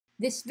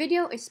This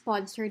video is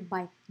sponsored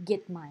by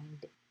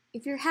GitMind.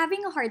 If you're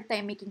having a hard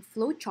time making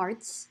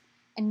flowcharts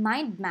and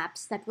mind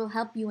maps that will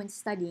help you in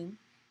studying,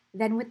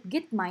 then with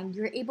GitMind,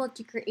 you're able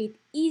to create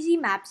easy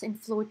maps and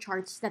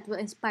flowcharts that will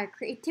inspire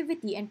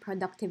creativity and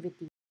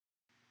productivity.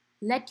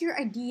 Let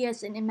your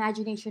ideas and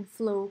imagination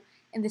flow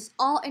in this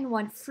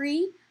all-in-one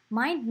free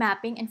mind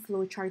mapping and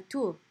flowchart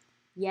tool.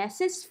 Yes,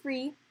 it's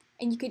free,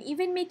 and you can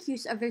even make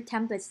use of their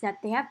templates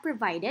that they have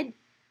provided,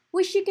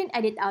 which you can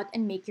edit out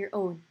and make your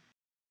own.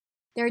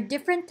 There are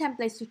different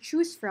templates to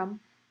choose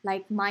from,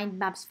 like mind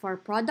maps for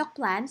product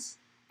plans,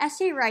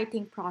 essay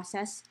writing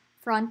process,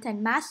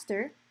 front-end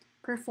master,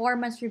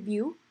 performance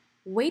review,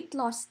 weight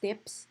loss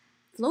tips,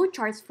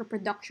 flowcharts for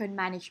production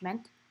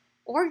management,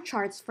 org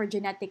charts for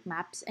genetic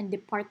maps and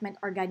department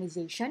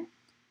organization,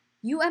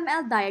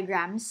 UML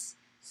diagrams,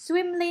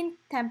 swim lane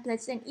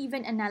templates, and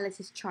even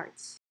analysis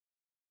charts.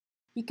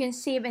 You can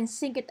save and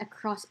sync it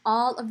across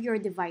all of your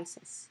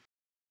devices.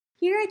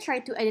 Here I try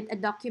to edit a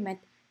document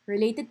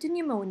related to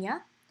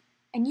pneumonia,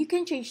 and you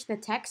can change the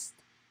text,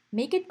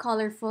 make it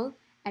colorful,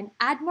 and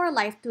add more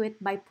life to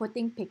it by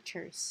putting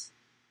pictures.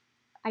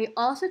 I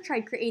also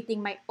tried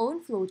creating my own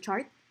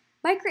flowchart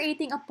by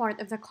creating a part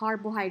of the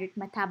carbohydrate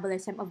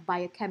metabolism of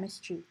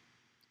biochemistry.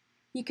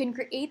 You can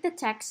create the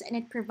text and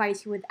it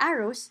provides you with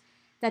arrows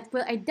that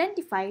will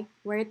identify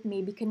where it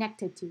may be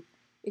connected to.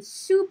 It's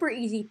super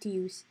easy to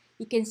use.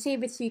 You can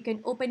save it so you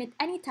can open it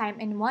anytime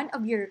in one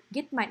of your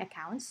GitMind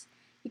accounts.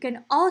 You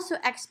can also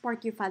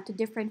export your file to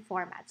different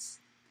formats.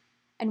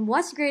 And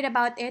what's great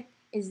about it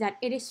is that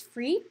it is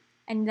free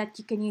and that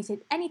you can use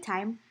it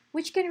anytime,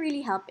 which can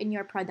really help in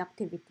your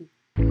productivity.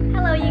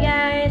 Hello you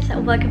guys!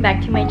 Welcome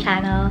back to my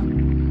channel.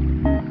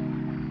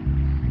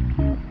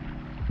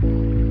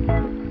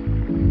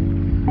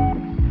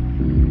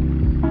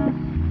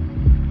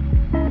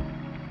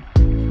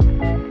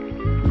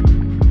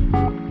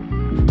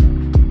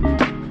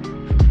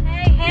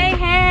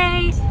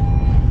 Hey!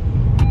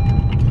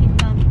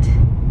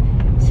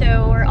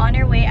 So we're on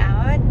our way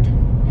out,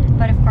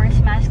 but of course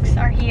masks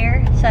are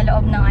here sa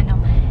loob ng ano.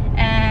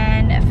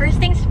 And first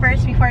things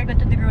first, before I go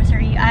to the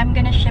grocery, I'm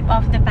gonna ship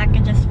off the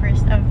packages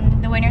first of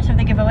the winners of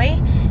the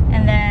giveaway,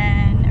 and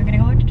then we're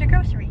gonna go to the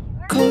grocery.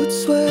 Cold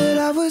sweat,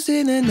 I was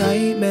in a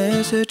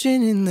nightmare,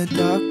 searching in the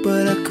dark,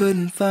 but I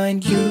couldn't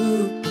find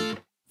you.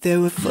 There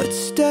were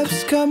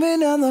footsteps coming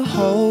down the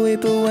hallway,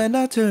 but when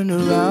I turned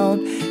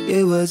around,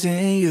 it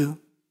wasn't you.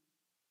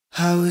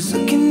 I was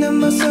looking at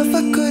myself,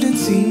 I couldn't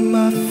see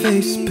my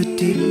face, but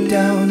deep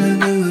down I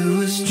knew it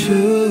was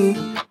true.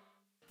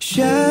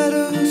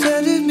 Shadows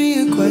handed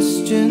me a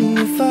question: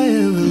 if I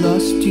ever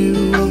lost you,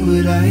 what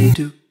would I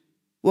do?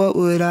 What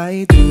would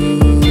I do?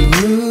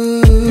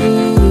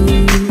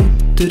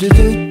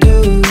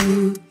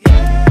 Do-do-do-do.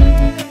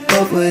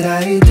 What would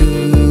I do?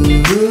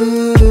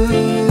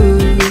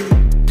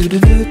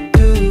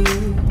 Do-do-do-do.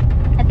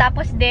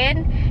 Natapos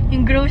din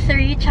yung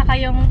grocery tsaka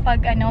yung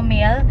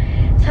mail.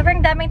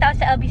 Sobrang daming tao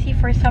sa LBC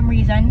for some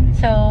reason.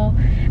 So,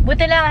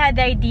 buti lang I had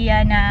the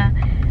idea na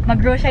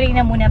mag-grocery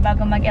na muna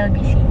bago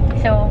mag-LBC.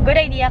 So, good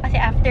idea kasi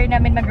after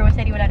namin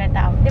mag-grocery, wala na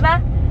tao.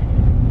 Diba?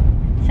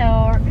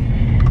 So,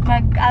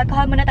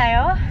 mag-alcohol muna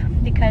tayo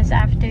because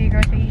after the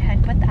grocery, you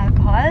had put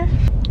alcohol.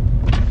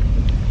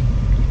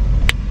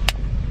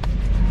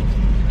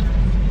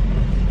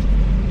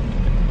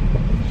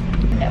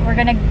 We're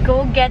gonna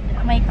go get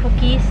my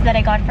cookies that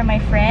I got from my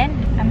friend.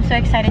 I'm so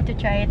excited to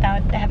try it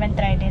out. I haven't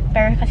tried it.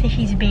 Pero kasi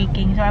she's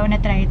baking, so I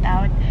wanna try it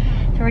out.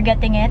 So we're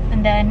getting it,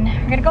 and then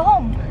we're gonna go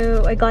home.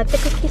 So I got the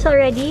cookies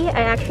already.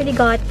 I actually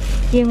got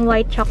yung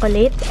white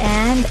chocolate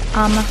and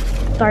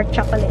dark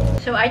chocolate.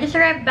 So I just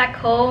arrived back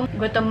home.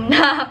 Gutom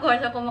na ako.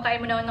 So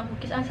kumakain muna ako ng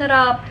cookies. Ang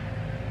sarap.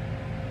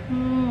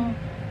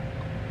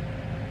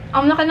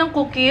 Ang laki ng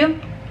cookie.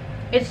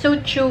 It's so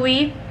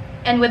chewy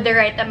and with the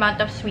right amount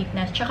of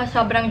sweetness. Tsaka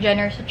sobrang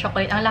generous sa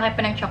chocolate. Ang laki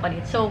pa ng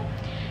chocolate. So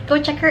go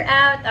check her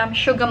out.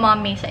 Sugar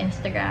Mommy sa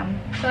Instagram.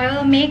 So I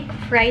will make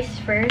fries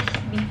first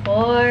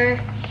before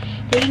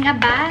taking a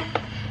bath.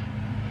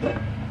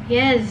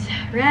 Yes,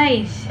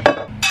 rice.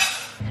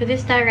 So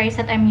this is the rice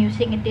that I'm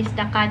using. It is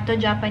the Kanto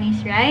Japanese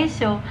rice.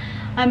 So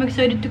I'm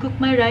excited to cook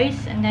my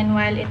rice, and then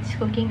while it's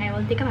cooking, I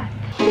will take a bath.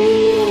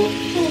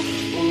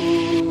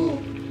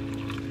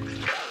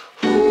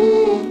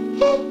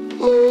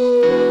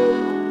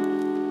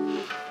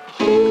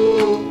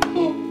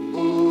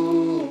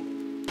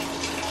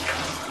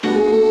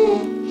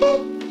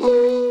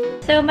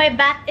 So my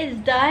bath is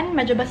done.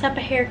 Medyo basa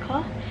pa hair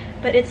ko,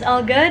 but it's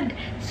all good.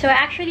 So I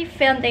actually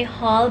filmed a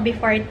haul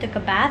before I took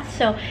a bath.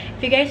 So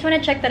if you guys want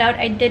to check that out,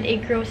 I did a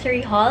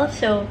grocery haul.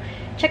 So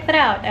check that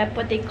out. I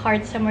put a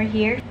card somewhere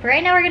here. But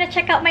right now we're gonna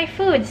check out my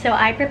food. So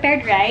I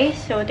prepared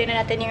rice. So tingnan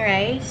natin yung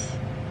rice.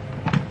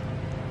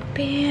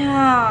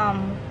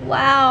 Bam!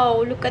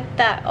 Wow! Look at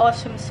that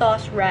awesome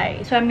sauce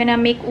rice. So I'm gonna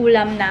make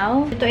ulam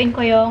now. Lutuin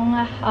ko yung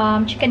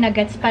chicken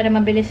nuggets para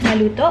mabilis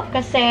maluto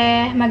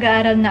kasi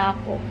mag-aaral na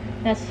ako.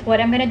 That's what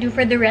I'm gonna do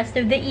for the rest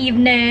of the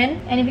evening.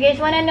 And if you guys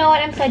wanna know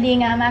what I'm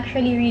studying, I'm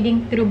actually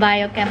reading through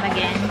biochem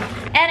again.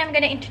 And I'm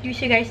gonna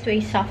introduce you guys to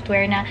a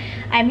software na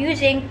I'm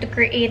using to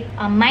create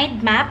a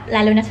mind map,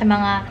 lalo na sa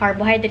mga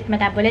carbohydrate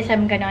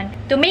metabolism, ganon,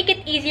 to make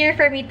it easier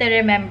for me to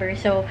remember.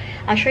 So,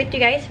 I'll show it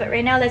to you guys. But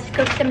right now, let's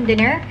cook some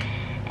dinner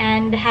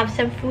and have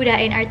some food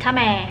in our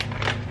tummy.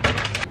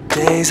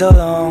 Days are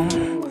long,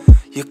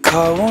 your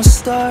car won't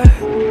start.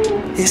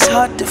 It's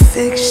hard to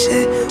fix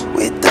it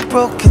with a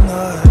broken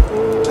heart.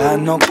 I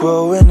know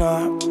growing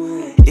up,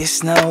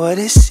 it's not what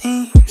it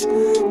seems.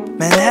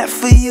 Man, half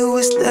for you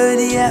was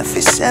 30, half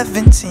is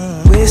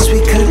 17. Wish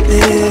we could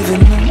live in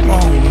the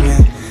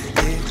moment.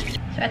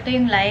 So, ito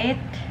yung light,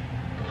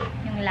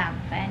 yung lamp.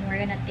 And we're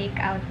gonna take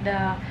out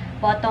the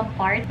bottom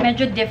part.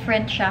 Medyo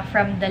different siya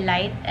from the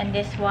light and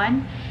this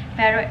one.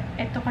 Pero,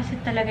 ito kasi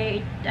talaga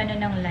yung ano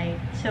ng light.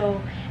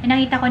 So,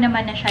 nakita ko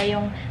naman na siya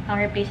yung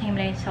replacing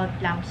yung salt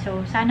lamp.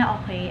 So,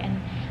 sana okay. And,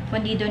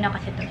 fundido na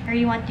kasi ito. Or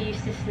you want to use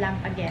this lamp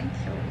again.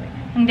 So,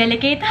 ang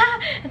delicate. Ha!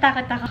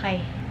 Natakot ako.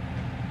 Okay.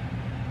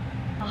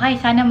 Okay,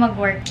 sana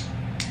mag-work.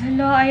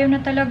 Hala, ayaw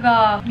na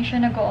talaga. Hindi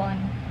siya nag-on.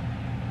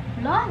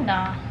 Wala na.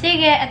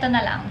 Sige, ito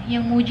na lang.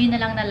 Yung Muji na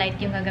lang na light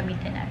yung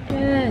gagamitin natin.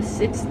 Yes,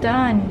 it's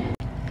done.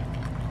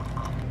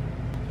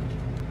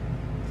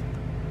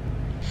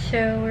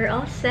 So, we're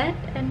all set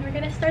and we're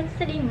gonna start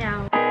studying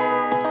now.